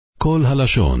כל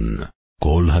הלשון,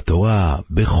 כל התורה,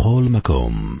 בכל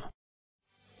מקום.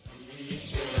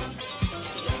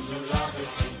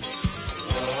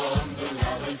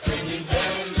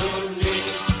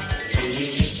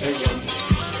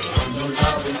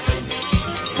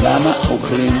 למה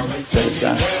אוכלים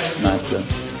פסח, מצה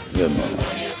ומורה?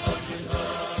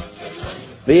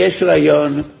 ויש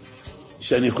רעיון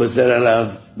שאני חוזר עליו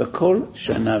בכל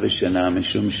שנה ושנה,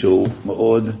 משום שהוא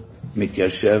מאוד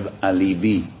מתיישב על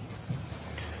ליבי.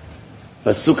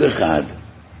 פסוק אחד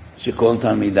שכל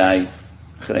תלמידיי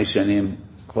אחרי שנים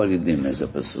כבר יודעים איזה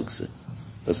פסוק זה.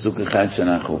 פסוק אחד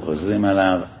שאנחנו חוזרים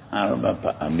עליו 4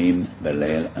 פעמים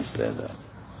בליל הסדר.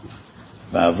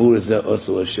 בעבור זה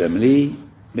עשו השם לי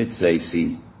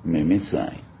מצאתי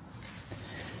ממצרים.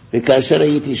 וכאשר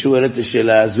הייתי שואל את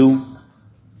השאלה הזו,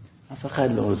 אף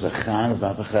אחד לא זכר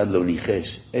ואף אחד לא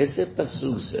ניחש איזה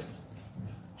פסוק זה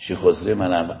שחוזרים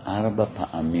עליו 4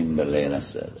 פעמים בליל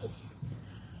הסדר.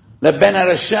 לבן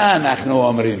הרשע אנחנו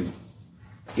אומרים,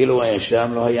 כאילו היה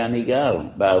שם לא היה ניגר,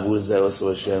 בעבור זה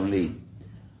עשו השם לי.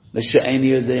 לשאין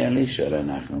יודע לי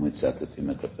שאנחנו מצטטים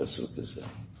את הפסוק הזה.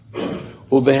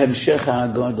 ובהמשך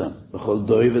ההגדה, בכל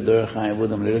דורי ודורי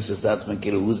חייבוד המלירס את עצמם,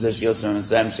 כאילו הוא זה שיוצא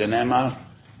ממצרים שנאמר,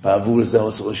 בעבור זה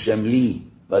עשו השם לי,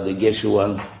 והדגש הוא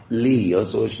על לי,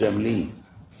 עשו השם לי.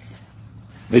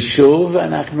 ושוב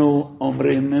אנחנו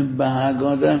אומרים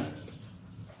בהגדה,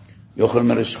 יאכל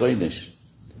מראש חודש.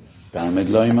 תלמד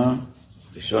לא אמר,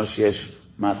 לשאול שיש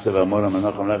מצה ואמור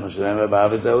המנוחם לחם שלהם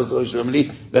ובעבור זה עשו השם לי,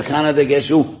 וכאן הדגש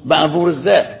הוא בעבור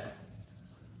זה.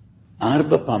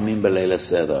 4 פעמים בליל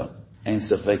הסדר. אין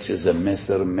ספק שזה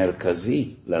מסר מרכזי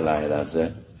ללילה הזה.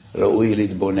 ראוי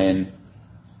להתבונן.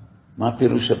 מה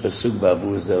פירוש הפסוק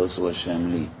בעבור זה עשו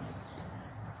השם לי?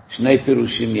 2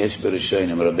 פירושים יש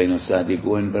בראשונים, רבינו סעדי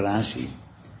גאון ורש"י.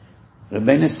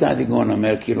 רבינו סעדי גאון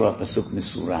אומר כאילו הפסוק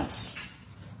מסורס.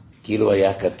 כאילו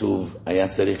היה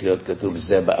צריך להיות כתוב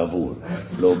זה בעבור,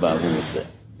 לא בעבור זה.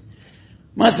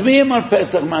 מצביעים על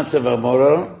פסח מצה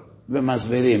ומורה,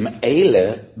 ומסבירים,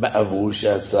 אלה בעבור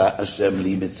שעשה השם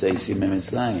לי מצאתי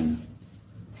ממצרים.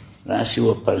 רש"י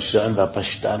הוא הפרשן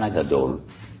והפשטן הגדול.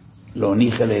 לא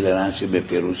ניחא לי לרש"י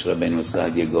בפירוש רבינו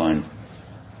סעדיה גאון.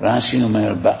 רש"י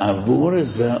אומר, בעבור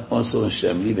זה עשו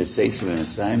השם לי מצאתי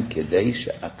ממצרים כדי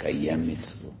שאקיים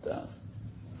מצוותיו.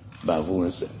 בעבור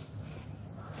זה.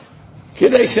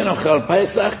 כדי שנאכל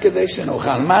פסח, כדי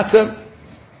שנאכל מצה,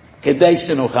 כדי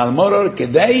שנאכל מורר,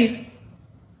 כדי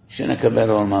שנקבל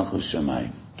עול מלכות שמיים,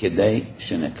 כדי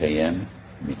שנקיים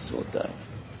מצוותיו.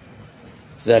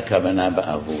 זה הכוונה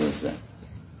בעבור הזה.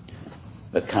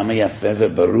 וכמה יפה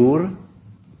וברור,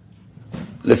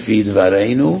 לפי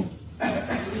דברינו,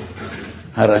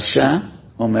 הרשע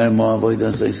אומר מואבויד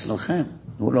הזה יסלחם.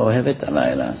 הוא לא אוהב את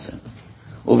הלילה הזה.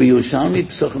 ובירושלמי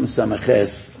פסוחים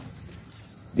סמכס,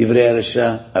 דברי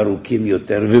הרשע ארוכים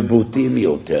יותר ובוטים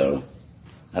יותר.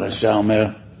 הרשע אומר,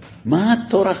 מה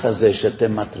התורח הזה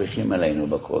שאתם מטריחים עלינו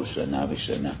בכל שנה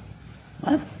ושנה?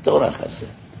 מה התורח הזה?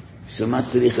 בשביל מה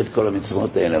צריך את כל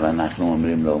המצוות האלה? ואנחנו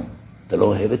אומרים לו, אתה לא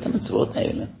אוהב את המצוות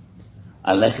האלה.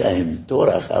 עליך הם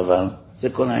תורח, אבל זה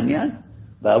כל העניין.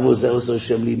 בעבור זה עשו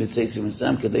השם לי מצאתי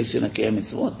ממצרים כדי שנקיים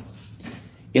מצוות.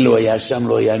 אילו היה שם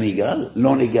לא היה ניגל,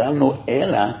 לא ניגלנו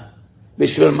אלא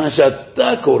בשביל מה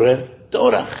שאתה קורא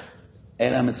תורח.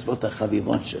 אלה המצוות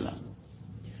החביבות שלנו.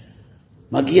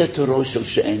 מגיע תורו של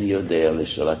שאין יודע,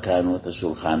 לשלקנו את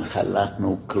השולחן,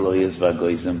 חלקנו קלויז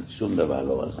והגויזם, שום דבר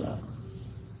לא עזר.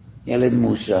 ילד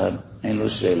מאושר, אין לו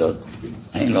שאלות,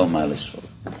 אין לו מה לשאול.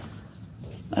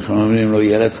 אנחנו אומרים לו,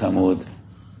 ילד חמוד,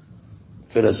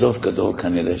 פילוסוף גדול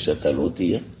כנראה שאתה לא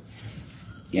תהיה.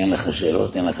 אין לך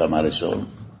שאלות, אין לך מה לשאול.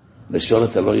 לשאול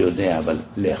אתה לא יודע, אבל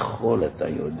לאכול אתה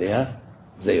יודע,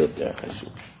 זה יותר חשוב.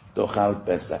 תאכל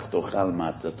פסח, תאכל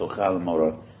מצה, תאכל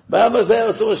מורר. באבא זה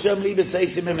עשו השם לי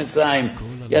מצאתי ממצרים.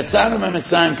 יצאנו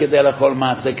ממצרים כדי לאכול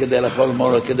מצה, כדי לאכול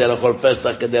מורר, כדי לאכול פסח,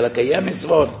 כדי לקיים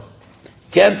מצוות.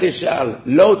 כן תשאל,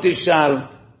 לא תשאל.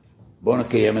 בואו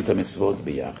נקיים את המצוות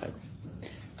ביחד.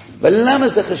 ולמה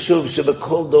זה חשוב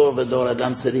שבכל דור ודור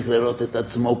אדם צריך לראות את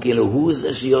עצמו כאילו הוא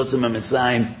זה שיוצא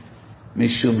ממצרים,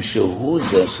 משום שהוא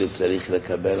זה שצריך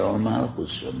לקבל עול מלכות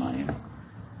שמיים.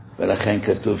 ולכן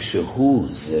כתוב שהוא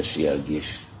זה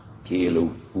שירגיש כאילו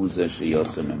הוא זה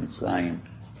שיוצא ממצרים.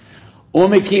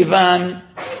 ומכיוון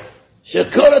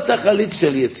שכל התכלית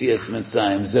של יציאת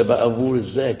מצרים זה בעבור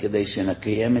זה כדי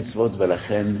שנקיים מצוות,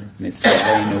 ולכן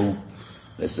נצטווינו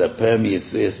לספר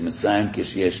מיציאת מצרים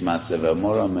כשיש מצה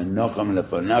ומורר מנוחם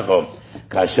לפניכם.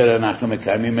 כאשר אנחנו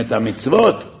מקיימים את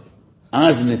המצוות,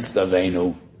 אז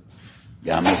נצטווינו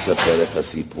גם לספר את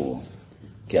הסיפור.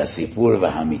 כי הסיפור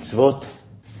והמצוות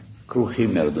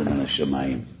כרוכים ירדו מן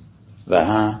השמיים,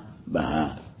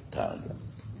 בהתרגם.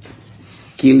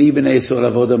 כי לי בני ישראל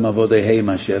עבודם עבודיהם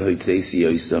אשר הוצאתי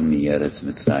יוסם מארץ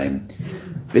מצרים.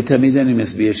 ותמיד אני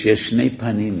מסביר שיש שני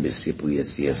פנים בסיפור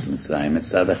יציאת מצרים.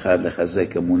 מצד אחד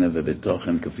לחזק אמונה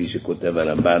ובתוכן כפי שכותב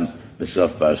הרמב"ן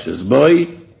בסוף פרשת בוי,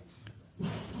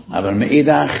 אבל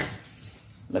מאידך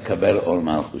לקבל עול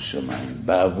מלכות שמיים.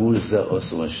 בעבור זה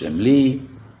עשו השם לי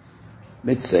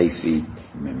מצאתי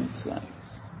ממצרים.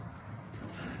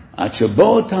 עד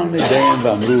שבאו תלמידיהם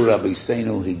ואמרו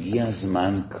רבותינו, הגיע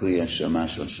זמן קריאת שמע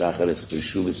של שחר,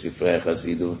 הספרשו בספרי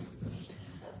החסידות.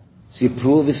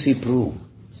 סיפרו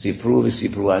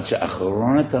וסיפרו עד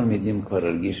שאחרון התלמידים כבר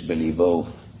הרגיש בליבו,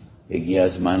 הגיע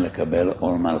הזמן לקבל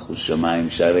עול מלכות שמיים,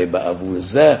 שהרי בעבור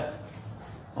זה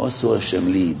עשו השם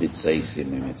לי מצאתי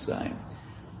ממצרים.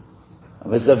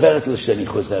 אבל זה עברת לו שאני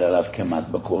חוזר עליו כמעט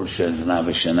בכל שנה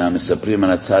ושנה. מספרים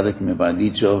על הצדק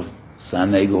מברדיצ'וב,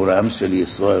 סנאי גורם של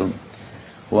ישראל.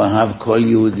 הוא אהב כל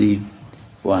יהודי,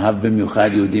 הוא אהב במיוחד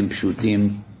יהודים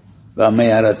פשוטים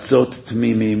ועמי ארצות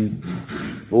תמימים,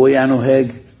 והוא היה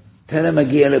נוהג טרם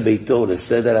מגיע לביתו,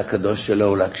 לסדר הקדוש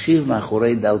שלו, להקשיב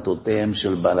מאחורי דלתותיהם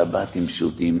של בעלבתים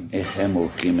פשוטים, איך הם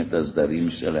עורכים את הסדרים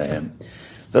שלהם.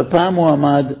 ופעם הוא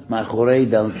עמד מאחורי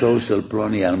דלתו של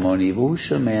פלוני אלמוני, והוא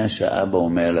שומע שאבא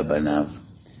אומר לבניו,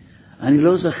 אני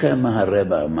לא זוכר מה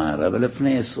הרבא אמר, אבל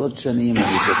לפני 10 שנים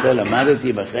אני זוכר,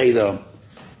 למדתי בחדר,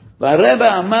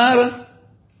 והרבא אמר,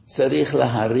 צריך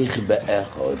להעריך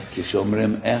באחד.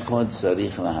 כשאומרים אחד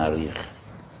צריך להעריך.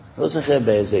 לא זוכר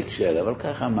באיזה הקשר, אבל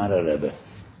כך אמר הרבא.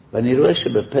 ואני רואה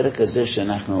שבפרק הזה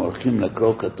שאנחנו הולכים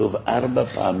לקרוא כתוב 4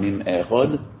 פעמים אחד,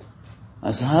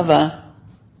 אז הווה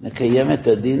נקיים את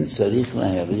הדין, צריך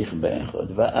להעריך באחד.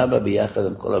 ואבא ביחד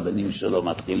עם כל הבנים שלו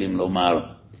מתחילים לומר,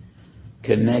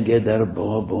 כנגד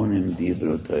 4 בונים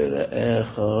דיברו תורה,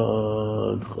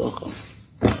 אחד חוכם,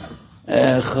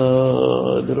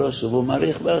 אחד ראש, והוא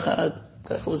מעריך באחד,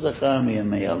 כך הוא זכה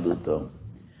מימי ילדותו.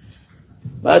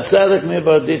 והצדק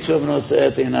מברדיצ'וב נושא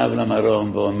את עיניו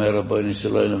למרום, ואומר, רבונו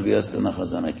של עולם ויעשה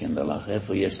נחזן הקנדלך,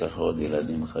 איפה יש לך עוד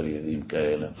ילדים חביבים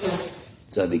כאלה,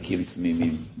 צדיקים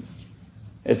תמימים?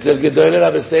 אצל גדול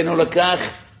רבנו לקח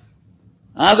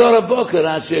עד אור הבוקר,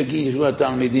 עד שהגיעו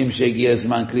התלמידים שהגיע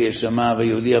הזמן קריאת שמע,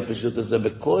 והיהודי הפשוט הזה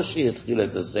בקושי התחיל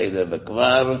את הסדר,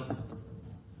 וכבר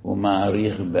הוא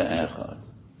מעריך באחד.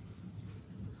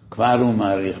 כבר הוא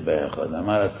מעריך באחד.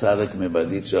 אמר הצדק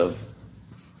מברדיצ'וב,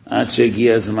 עד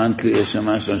שהגיע הזמן קריאת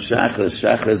שמע של שחרס,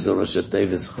 שחרס זה ראש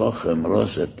הטבס חוכם,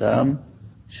 ראש התם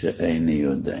שאיני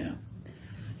יודע.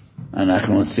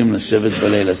 אנחנו רוצים לשבת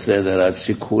בליל הסדר עד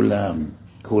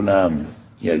שכולם,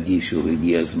 ירגישו,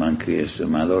 הגיע הזמן קריאת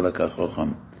שמע, לא רק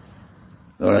החוכם,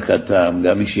 לא רק התם,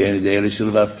 גם מי שיהיה אלה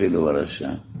שלו אפילו הרשע.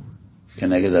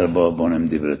 כנגד 4 בונים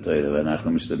דברי תורה,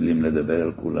 ואנחנו משתדלים לדבר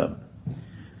על כולם.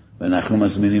 ואנחנו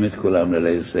מזמינים את כולם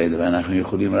לליל הסדר, ואנחנו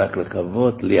יכולים רק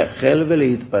לקוות, לייחל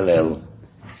ולהתפלל,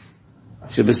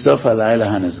 שבסוף הלילה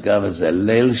הנשגב הזה,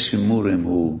 ליל שימורים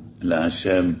הוא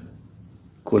להשם,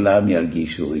 כולם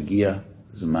ירגישו, הגיע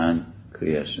זמן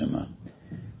קריאת שמע.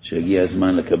 שהגיע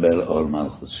הזמן לקבל עול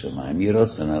מלכות שמיים. יהי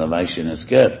רצון הלוואי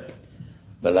שנזכר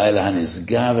בלילה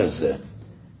הנשגב הזה,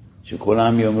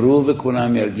 שכולם יאמרו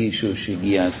וכולם ירגישו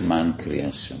שהגיע הזמן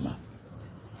קריאת שמע.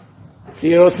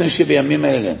 יהי רצון שבימים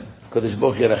האלה הקדוש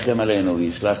ברוך הוא ירחם עלינו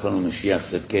וישלח לנו משיח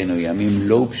צדקנו. ימים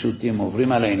לא פשוטים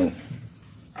עוברים עלינו,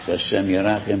 שהשם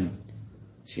ירחם,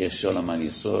 שיש שלום על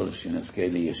ישראל, שנזכה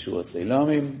לישוע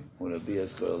צלמים ולהביע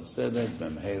זכויות צדק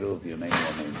במהרה ובימינו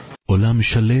אמן. עולם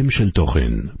שלם של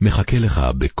תוכן מחכה לך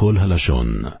בכל הלשון.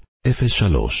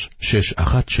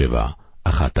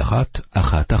 03-617-1111